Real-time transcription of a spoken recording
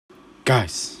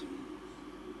Guys,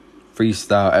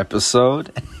 freestyle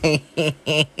episode.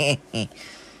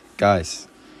 Guys,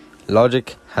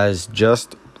 Logic has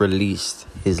just released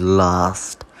his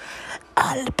last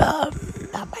album.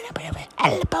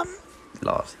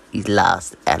 His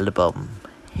last album.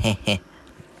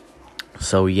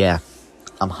 So yeah,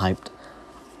 I'm hyped.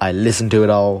 I listened to it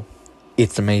all.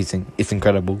 It's amazing. It's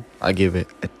incredible. I give it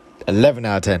 11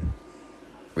 out of 10.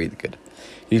 Really good.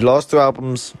 His last two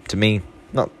albums, to me,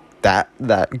 not that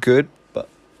good, but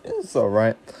it's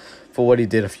alright for what he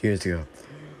did a few years ago.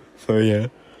 So yeah.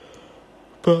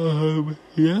 But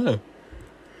yeah.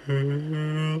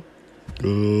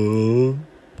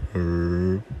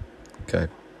 Okay.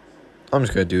 I'm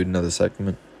just gonna do another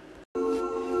segment.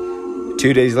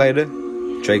 2 days later,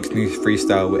 Drake's new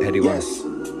freestyle with Heady One. Yes.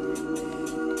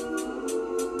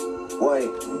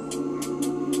 Wait.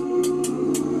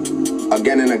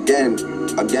 Again and again.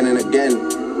 Again and again.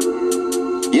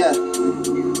 Yeah.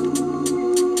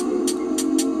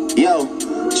 Yo.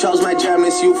 Chose my jam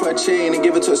this you for a chain and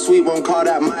give it to a sweet one called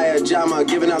out Maya Jama.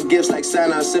 Giving out gifts like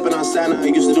Santa, sipping on Santa.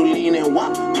 Used to do lean and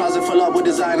wop. Closet full up with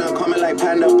designer, coming like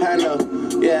Panda.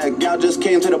 Yeah, gal just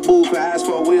came to the booth and asked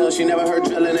for a wheel. She never heard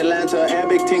drill in Atlanta.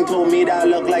 Arabic ting told me that I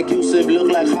look like Yusuf, look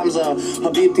like Hamza.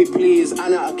 Habibti, please,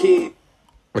 Ana Aki.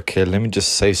 Okay, let me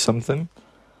just say something.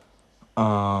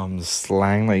 The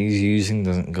slang that he's using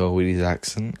doesn't go with his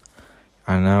accent.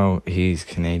 I know he's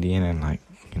Canadian and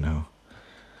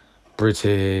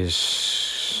British,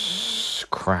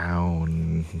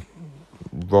 Crown,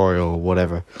 Royal,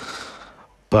 whatever.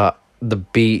 But the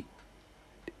beat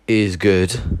is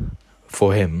good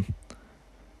for him.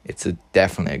 It's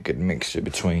definitely a good mixture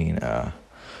between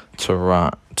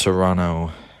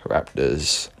Toronto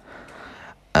Raptors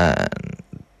and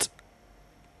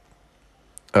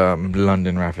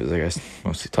London Raptors, I guess,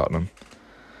 mostly Tottenham,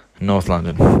 North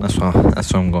London. That's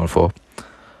what I'm going for.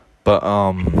 But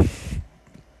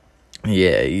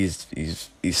yeah, his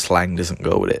slang doesn't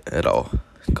go with it at all.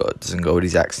 Doesn't go with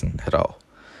his accent at all.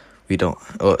 We don't.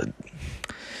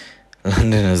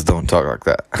 Londoners don't talk like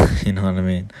that. You know what I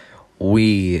mean?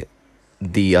 We,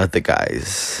 the other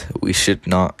guys, we should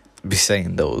not be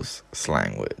saying those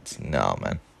slang words. No,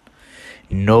 man.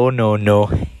 No.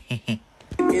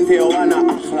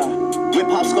 Whip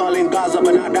hop skull in Gaza,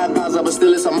 but not that Gaza, but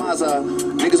still it's a Maza.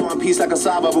 Niggas want peace like a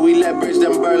Saba, but we let bridge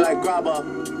them burn like grabber.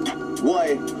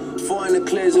 Boy, 4 in the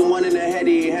clears and 1 in the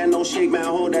heady. Hand don't shake, man,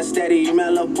 hold that steady. You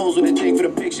man love pose with a thing for the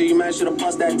picture. You man should've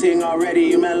bust that thing already.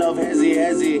 You man love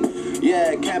hezzy.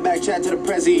 Yeah, can't back chat to the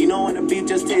prezi. You know when the beef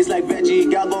just tastes like veggie.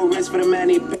 Gal go risk for the man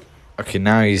he. Okay,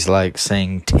 now he's like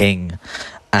saying ting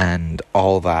and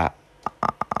all that.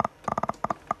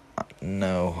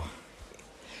 No.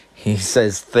 He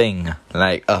says thing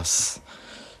like us.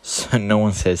 So no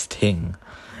one says ting.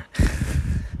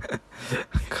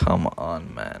 Come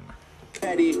on, man.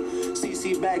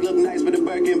 CC bag look nice, but the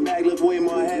Birkin bag look way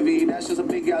more heavy. That's just a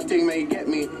big y'all thing, man, you get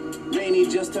me. Rainy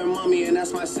just turned mommy, and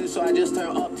that's my sis, so I just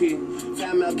turned up T.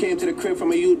 Family came to the crib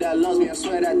from a youth that loves me, I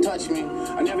swear that touched me.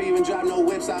 I never even drive no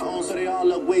whips I own, so they all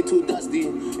look way too dusty.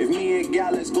 If me and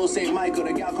gal, let's go St. Michael,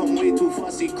 the gal come way too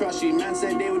fussy, crushy. Man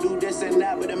said they would do this and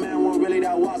that, but the man wasn't really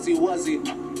that wassy, was he?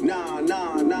 Nah,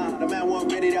 the man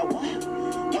wasn't ready that what?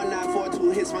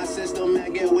 1942 hits my system,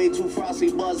 man, get way too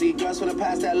frosty, buzzy. Girls from the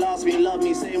past that lost me, love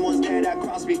me. Same ones there that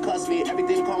crossed me, cuss me.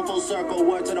 Everything come full circle,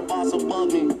 word to the boss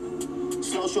above me.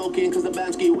 Slow stroking, cause the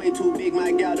Bamski way too big,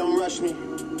 my gal, don't rush me.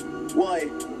 What?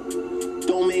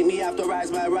 Don't make me have to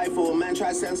rise my rifle. Man,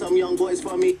 try send some young boys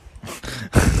for me.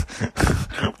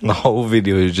 The whole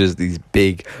video is just these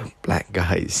big black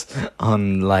guys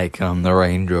on the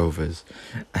Range Rovers.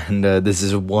 And this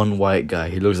is one white guy.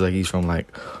 He looks like he's from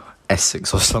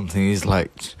Essex or something. He's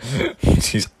like,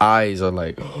 his eyes are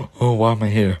like, oh, why am I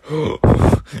here?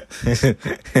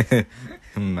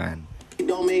 Man.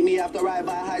 Don't make me have to ride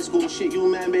by high school. Shit, you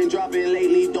man been dropping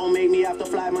lately. Don't make me have to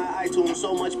fly my iTunes.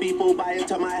 So much people buy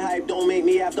into my hype. Don't make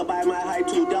me have to buy my hype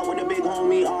too. Dealt with a big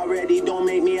homie already. Don't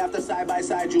make me have to side by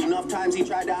side you. Enough times he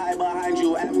tried to hide behind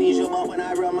you. Amnesia, but when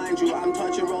I remind you, I'm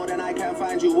touching road and I can't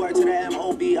find you. Word to the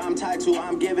M.O.B. I'm tied to.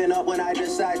 I'm giving up when I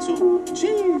decide to.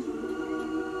 Jeez.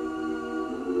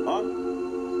 Huh?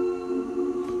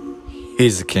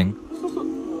 He's the king.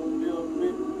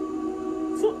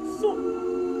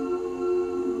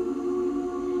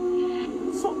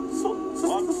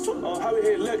 How we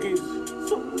hit leggies?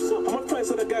 How much place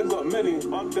of the gang got many?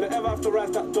 Did I ever have to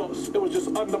rise that dots? It was just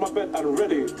under my bed and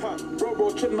ready.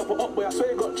 Bro, chin up or up, boy. I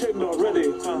swear you got chinned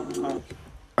already.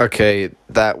 Okay,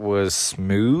 that was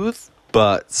smooth,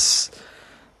 but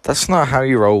that's not how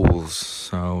he rolls.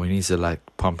 So we need to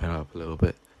pump it up a little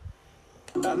bit.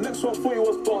 That next one for you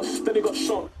was boss, then he got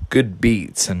shot. Good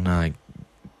beats and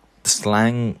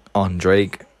slang on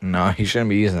Drake. No, he shouldn't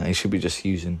be using that. He should be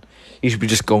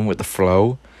just going with the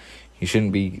flow. He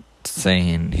shouldn't be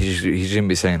saying, he shouldn't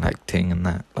be saying like ting and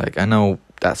that. Like, I know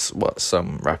that's what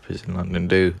some rappers in London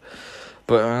do,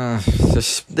 but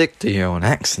just stick to your own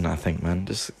accent, I think, man.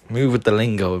 Just move with the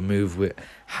lingo and move with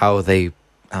how they,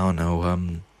 I don't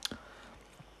know,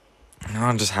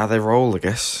 just how they roll, I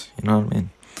guess. You know what I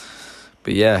mean?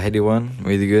 But yeah, Heady One,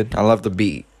 really good. I love the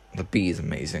beat. The beat is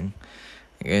amazing.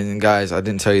 And guys, I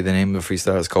didn't tell you the name of the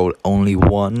freestyle. It's called Only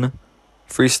One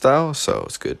Freestyle, so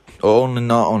it's good. Or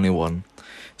not only one.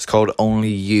 It's called Only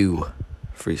You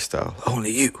Freestyle.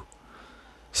 Only you.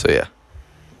 So yeah.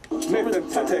 My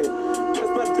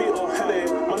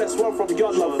next one from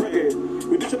Yard Love Reggae.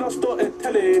 We did not start in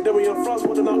telly, then we in France,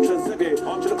 holding out Trezeguet.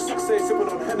 She looks sexy, sipping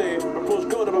on Henny. Approach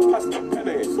girl, then I pass the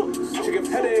penny. She gives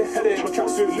heady, my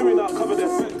tracksuit Louis now covered in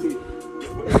Fenty.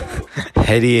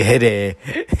 Heady. I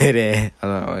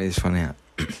don't know, he's funny.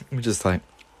 I'm just like,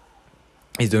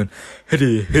 he's doing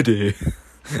heady.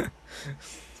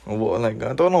 Like,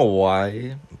 I don't know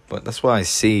why, but that's what I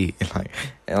see. Like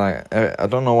I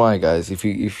don't know why, guys. If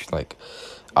you like,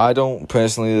 I don't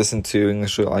personally listen to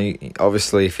English.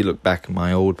 Obviously, if you look back at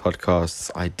my old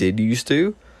podcasts, I did used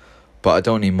to, but I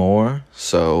don't anymore.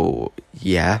 So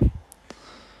yeah.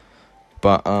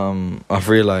 But I've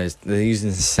realized they're using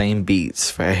the same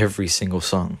beats for every single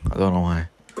song. I don't know why.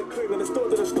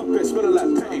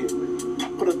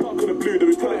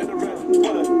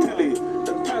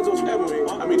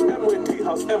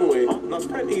 Emway, now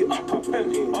plenty up,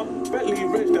 plenty. Bentley,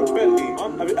 rich, then Bentley.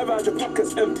 Have you ever had your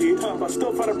pockets empty? But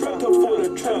still find a breath to full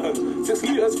of Trenton. 6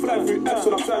 litres flying through F's,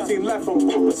 and I'm trying to see life from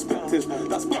both perspectives.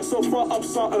 That spot so far up,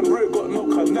 Sarton Road got no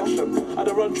connection. I had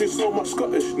to run through so much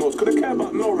Scottish notes, couldn't care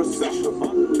about no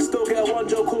recession. Still get a 1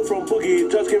 joke call from Boogie,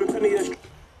 judge gave me penny as.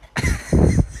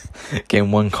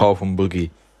 Getting 1 call from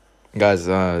Boogie. Guys,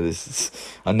 I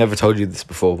never told you this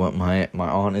before, but my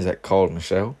aunt is called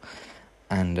Michelle.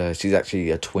 And she's actually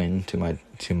a twin to my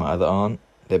other aunt.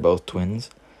 They're both twins.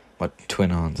 My twin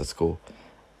aunts at school.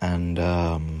 And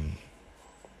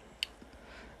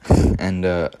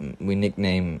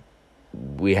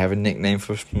we have a nickname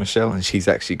for Michelle, and she's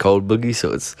actually called Boogie,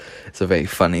 so it's a very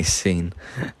funny scene.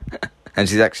 And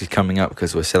she's actually coming up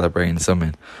because we're celebrating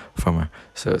something from her,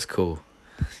 so it's cool.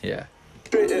 Yeah.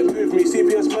 Straight it moved me,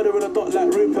 CPS murder in a dot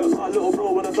like Rupert. My little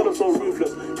bro when I said I'm so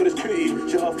ruthless. But it's cutie,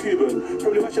 she half Cuban.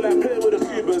 Probably watch you like playing with the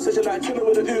Cubans. Said she like chilling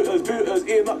with the booters.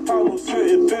 Eating up town, all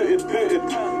suited. They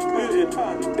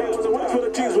was a work for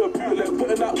the jeans were bootleg.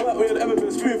 Putting that work we had ever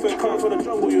been spoofing. Coming from the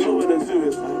jungle, you know where the zoo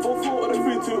is. 4-4 of the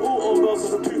 3-2, all bells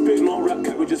is a toothpick. No rap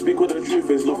cat, we just speak what the truth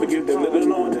is. Lord forgive them, let them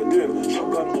know what they're doing.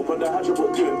 Shotgun, open the hatch,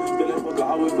 what doing. Still ain't forgot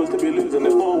how it feels to be losing. They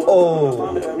fall, I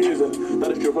found it amusing.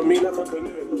 That is true for me like a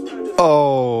canoe.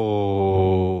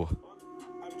 Oh.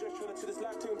 I'm just trying to see this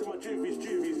life thing to my juvies.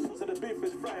 So the beef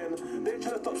is frying. They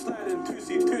trying to stop sliding, 2C.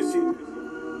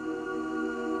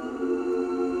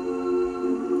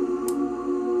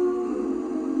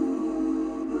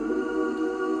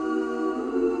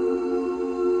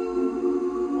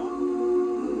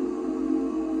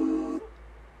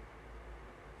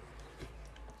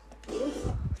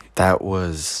 That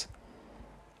was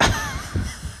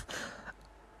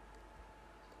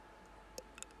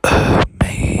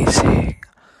amazing.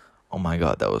 Oh my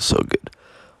god, that was so good.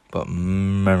 But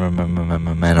man,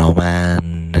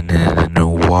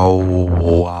 wow,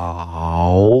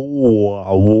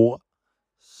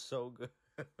 so good.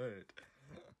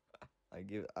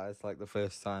 It's like the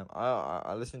first time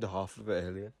I listened to half of it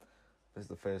earlier. This is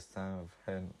the first time I've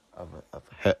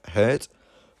heard.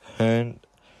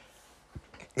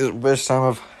 It's the first time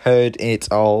I've heard it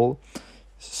all.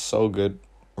 So good.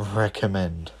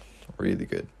 Recommend. Really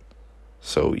good.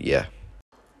 So yeah.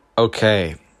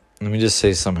 Okay, let me just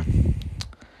say something.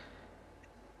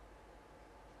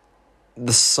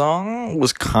 The song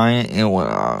was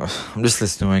I'm just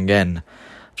listening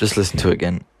to it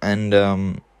again.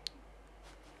 And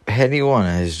Heady One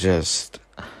is just,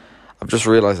 I've just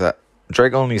realized that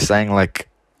Drake only sang like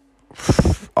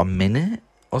a minute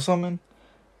or something.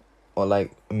 Or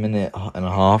like a minute and a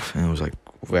half, and it was like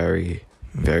very,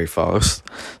 very fast.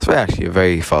 It's actually a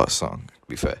very fast song, to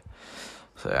be fair.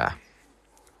 So yeah,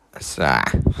 it's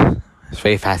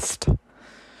very fast,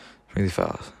 really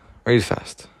fast,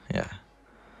 yeah,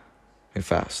 very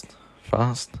fast,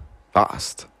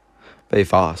 very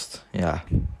fast,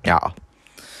 yeah.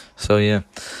 So yeah,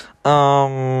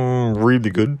 really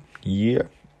good, yeah.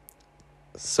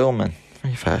 So man,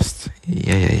 very fast,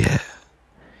 yeah.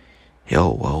 Yo,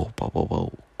 whoa.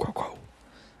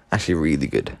 Actually, really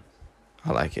good.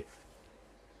 I like it.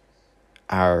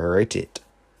 I rate it.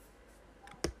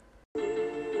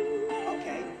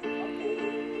 Okay.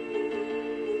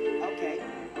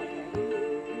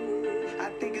 I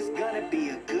think it's gonna be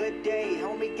a good day.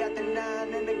 Homie got the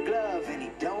 9 in the glove and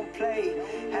he don't play.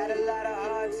 Had a lot of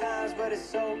hard times, but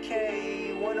it's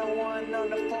okay. 101 on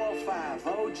the 4-5,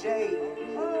 OJ.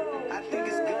 I think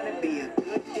it's gonna be a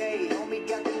good day. Homie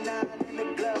got the 9 in the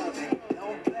glove and he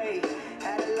don't play.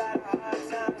 Had a lot of hard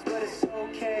times, but it's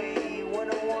okay.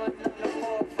 101 on the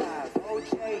 4-5,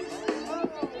 OJ.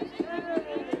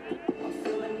 I'm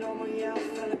feeling normal, yeah, I'm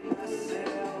feeling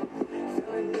myself.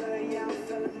 Feeling good, yeah, I'm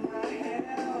feeling my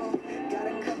hell. Got a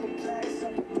couple plaques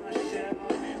up on my shelf.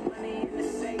 Money in the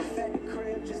safe at the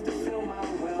crib just to fill my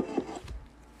wealth.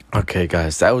 Okay,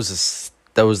 guys, that was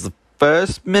the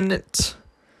first minute.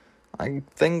 I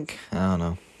think, I don't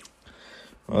know.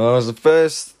 Well,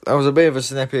 that was a bit of a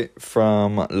snippet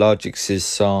from Logic's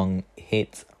song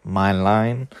 "Hit My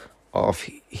Line" of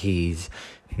his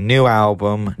new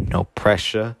album, No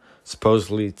Pressure.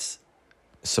 Supposedly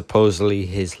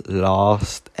his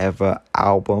last ever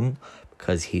album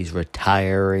because he's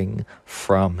retiring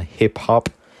from hip hop.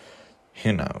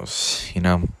 Who knows?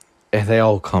 They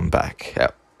all come back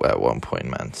at one point,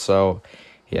 man. So,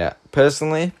 yeah,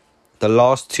 personally, the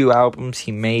last 2 albums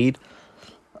he made,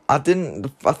 I think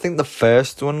the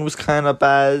first one was kind of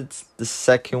bad. The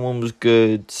second one was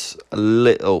good.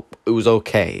 It was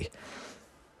okay.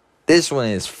 This one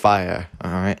is fire,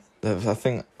 alright? I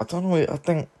think,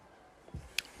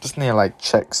 just need to,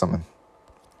 check something.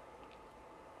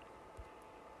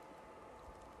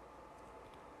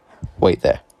 Wait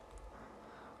there.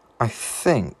 I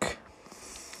think...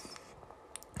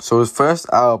 So his first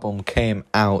album came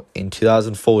out in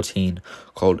 2014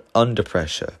 called Under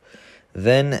Pressure.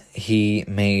 Then he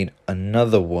made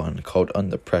another one called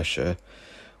Under Pressure,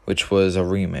 which was a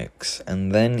remix.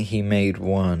 And then he made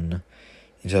one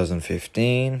in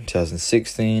 2015,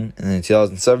 2016, and then in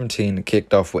 2017 it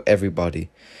kicked off with Everybody.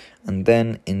 And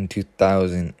then in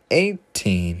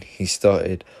 2018 he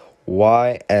started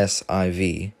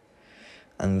YSIV.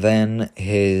 And then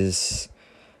his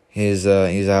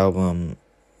album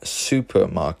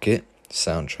Supermarket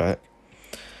soundtrack.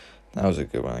 That was a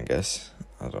good one, I guess.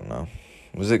 I don't know.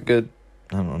 Was it good?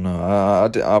 I don't know.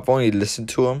 I've only listened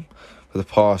to them for the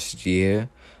past year.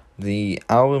 The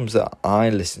albums that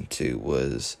I listened to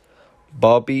was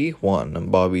Bobby 1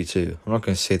 and Bobby 2. I'm not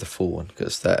going to say the full one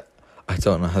because I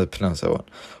don't know how to pronounce that one.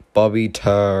 Bobby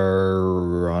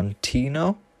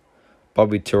Tarantino,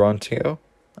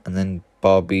 and then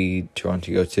Bobby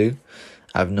Tarantino 2.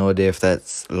 I have no idea if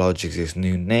that's Logic's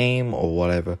new name or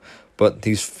whatever. But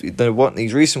these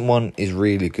recent one is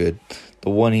really good. The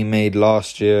one he made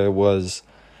last year was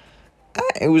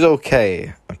it was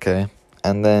okay.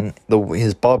 And then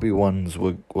his Bobby ones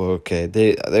were okay.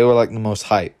 They were like the most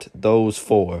hyped. Those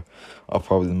 4 are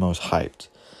probably the most hyped.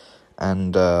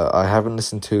 And I haven't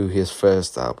listened to his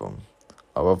first album.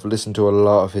 I've listened to a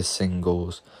lot of his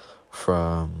singles,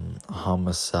 from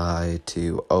Homicide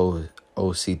to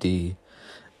OCD,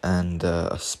 and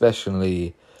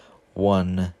especially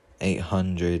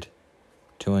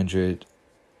 1-800-200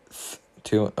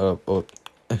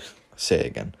 say it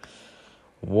again.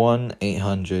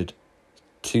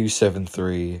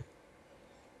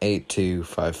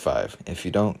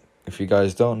 1-800-273-8255. If you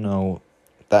guys don't know,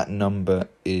 that number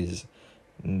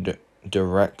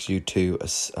directs you to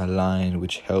a line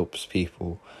which helps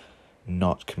people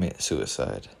not commit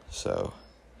suicide. So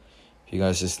if you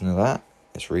guys listen to that,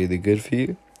 it's really good for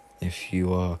you. If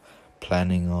you are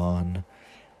planning on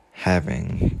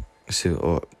having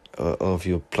or if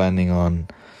you're planning on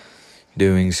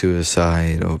doing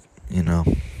suicide, or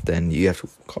then you have to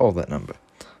call that number.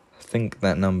 I think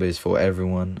that number is for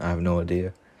everyone. I have no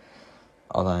idea.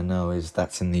 All I know is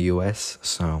that's in the US,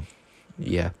 so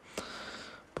yeah.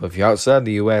 But if you're outside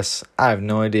the US, I have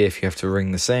no idea if you have to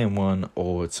ring the same one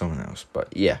or it's someone else.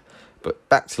 But yeah. But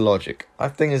back to Logic. I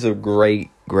think it's a great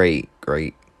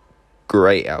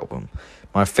album.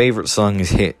 My favorite song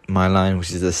is Hit My Line,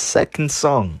 which is the second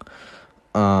song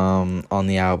on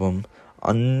the album.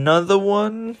 Another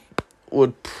one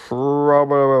would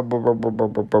probably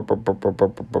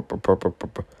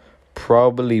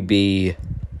be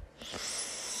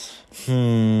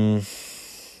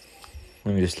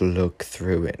let me just look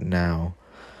through it now.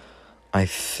 I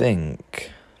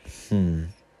think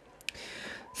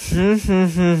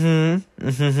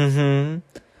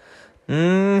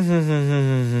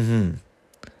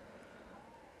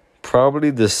probably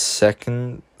the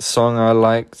second song I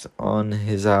liked on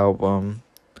his album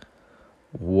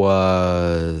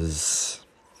was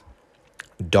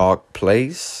Dark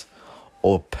Place,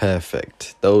 or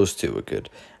Perfect. Those two were good.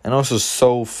 And also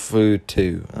Soul Food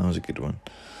too. That was a good one.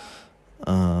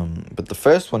 But the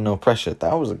first one, No Pressure,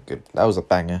 that was a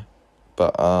banger.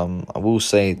 But I will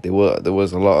say there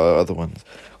was a lot of other ones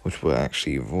which were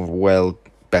actually well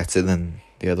better than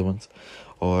the other ones.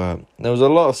 Or there was a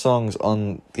lot of songs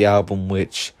on the album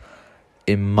which,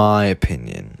 in my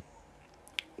opinion,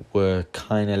 were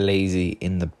kind of lazy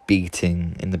in the beats.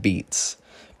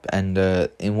 And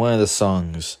in one of the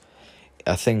songs,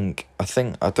 I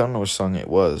don't know which song it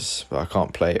was, but I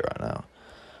can't play it right now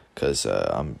because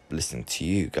I'm listening to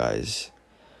you guys,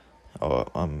 or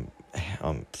I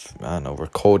don't know,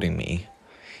 recording me.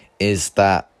 And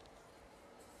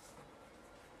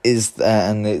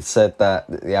it said that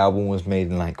the album was made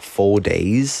in like 4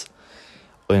 days.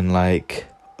 It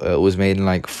was made in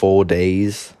like 4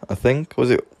 days. I think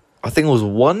it was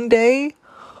 1 day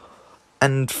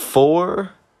and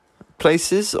 4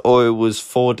 places, or it was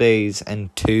 4 days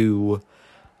and 2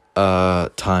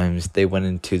 times they went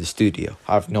into the studio.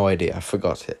 I have no idea. I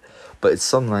forgot it, but it's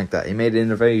something like that. He made it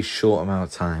in a very short amount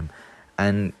of time,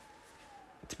 and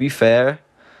to be fair,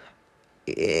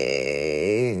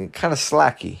 kind of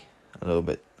slacky a little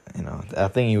bit. I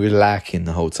think he was lacking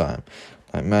the whole time.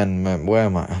 Like, man, where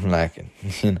am I? I'm lacking.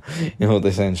 You know what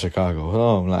they say in Chicago.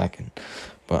 Oh, I'm lacking.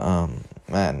 But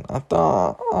man, I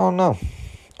don't know.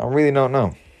 I really don't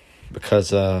know,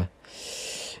 because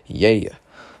yeah.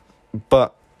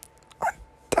 But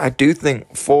I do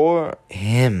think for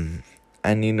him,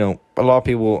 and a lot of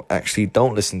people actually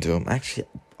don't listen to him. Actually,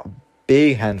 a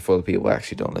big handful of people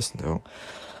actually don't listen to him.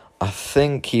 I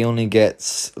think he only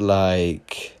gets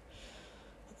like,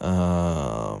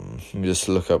 let me just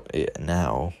look up it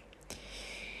now.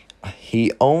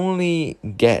 He only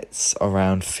gets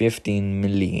around 15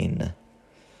 million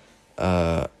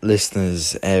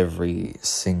listeners every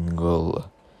single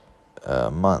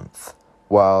month,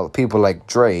 while people like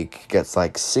Drake gets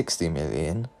like 60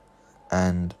 million,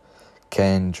 and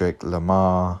Kendrick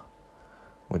Lamar,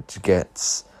 which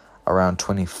gets around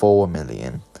 24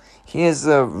 million. He is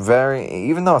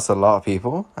even though it's a lot of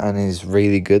people, and it's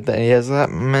really good that he has that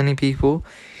many people,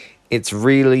 it's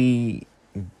really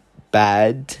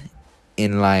bad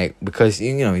because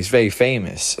he's very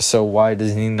famous. So why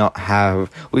does he not have?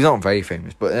 Well, he's not very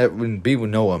famous, but when people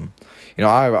know him,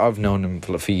 I've known him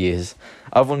for a few years.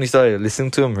 I've only started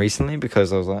listening to him recently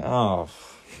because I was like, oh,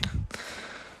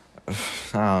 I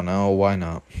don't know, why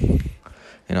not?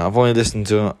 I've only listened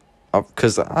to him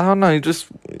because I don't know, just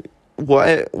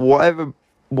whatever.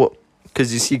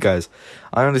 Because you see, guys,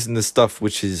 I only listen to stuff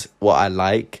which is what I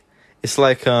like. It's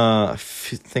like I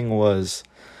think it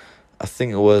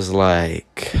was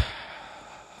like,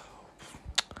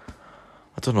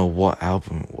 I don't know what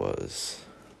album it was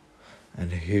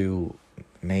and who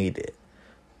made it,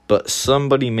 but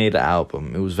somebody made an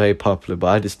album. It was very popular, but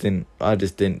I just didn't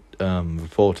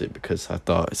report it because I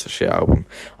thought it's a shit album.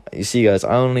 You see, guys,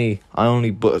 I only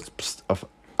put up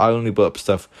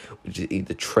stuff which is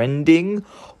either trending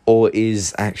or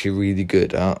is actually really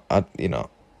good.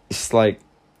 It's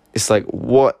like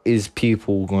what is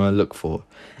people gonna look for?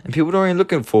 And people don't really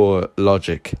looking for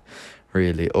Logic,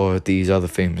 really, or these other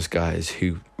famous guys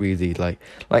who really like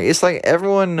it's like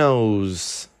everyone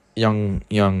knows Young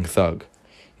Thug.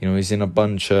 He's in a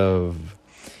bunch of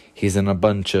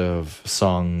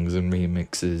songs and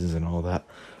remixes and all that.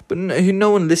 But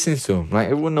no one listens to him. Like,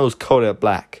 everyone knows Kodak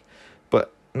Black,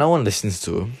 but no one listens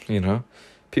to him,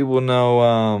 People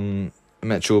know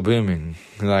Metro Boomin.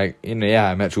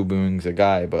 Metro Boomin's a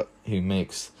guy, but he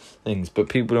makes things. But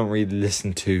people don't really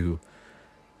listen to,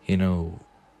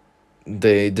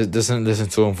 they doesn't listen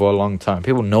to him for a long time.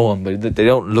 People know him, but they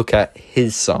don't look at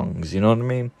his songs, you know what I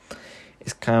mean?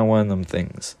 It's kind of one of them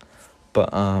things.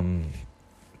 But,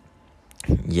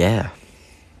 yeah.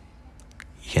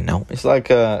 It's like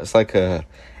a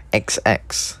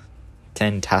XX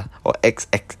or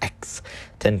XXX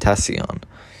Tentacion.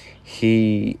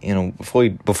 He,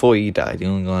 before he died, he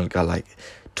only got like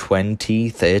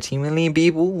 20-30 million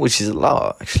people, which is a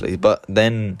lot actually. But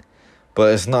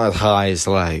it's not as high as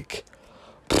like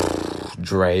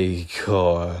Drake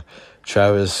or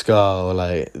Travis Scott or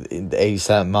like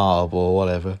ASAP Mob or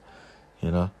whatever.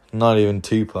 Not even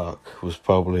Tupac was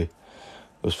probably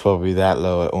that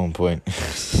low at one point.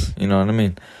 You know what I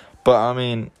mean? But I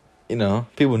mean,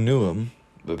 people knew him,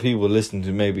 but people listened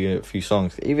to maybe a few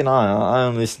songs. Even I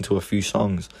only listened to a few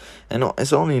songs, and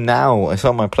it's only now it's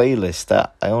on my playlist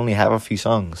that I only have a few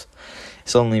songs.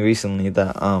 It's only recently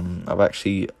that I've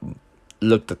actually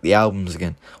looked at the albums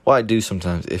again. What I do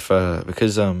sometimes,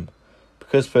 because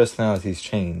personalities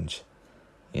change,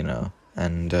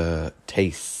 and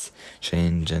tastes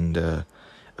change, and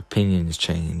opinions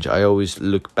change. I always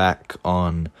look back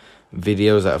on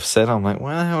videos that I've said. I'm like,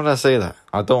 why the hell did I say that?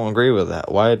 I don't agree with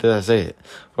that. Why did I say it?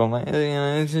 But I'm like,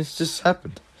 it just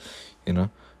happened. You know,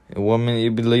 1 minute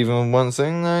you believe in one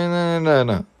thing,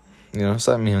 no. You know,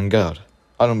 set me on God.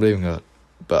 I don't believe in God,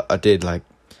 but I did like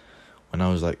when I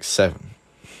was like 7.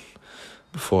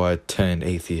 Before I turned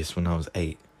atheist when I was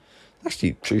 8.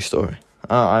 Actually, true story.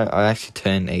 I actually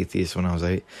turned atheist when I was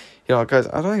 8. You know, guys,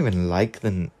 I don't even like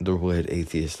the word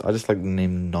atheist. I just like the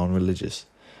name non-religious.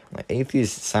 Like,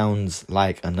 atheist sounds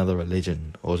like another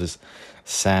religion, or just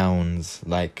sounds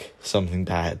like something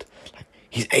bad. Like,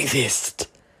 he's atheist.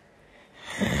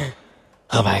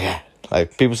 Oh my God.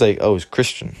 Like, people say, oh, he's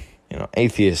Christian. You know,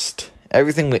 atheist.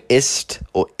 Everything with ist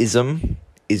or ism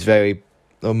is very,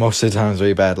 or most of the time,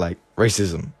 very bad. Like,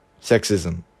 racism,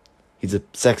 sexism. He's a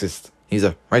sexist. He's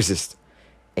a racist.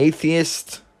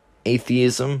 Atheist,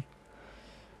 atheism,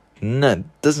 no,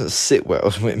 doesn't sit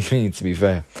well with me, to be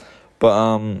fair. But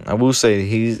I will say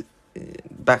he's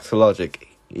back to logic.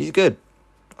 He's good.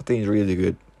 I think he's really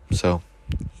good. So,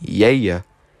 yeah.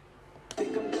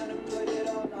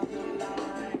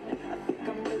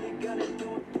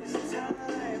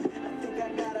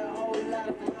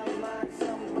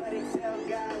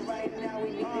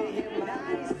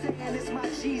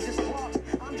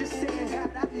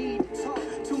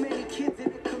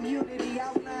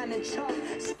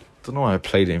 Don't know why I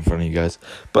played it in front of you guys,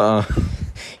 but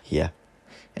yeah.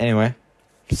 Anyway,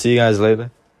 see you guys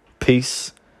later.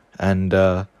 Peace, and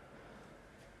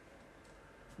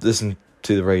listen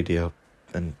to the radio,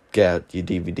 and get out your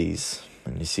DVDs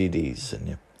and your CDs and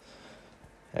your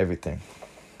everything,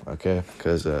 okay?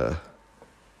 Because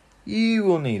you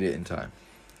will need it in time.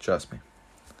 Trust me.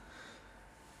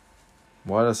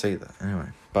 Why did I say that? Anyway,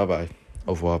 bye.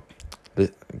 Au revoir.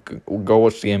 Go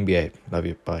watch the NBA. Love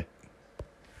you. Bye.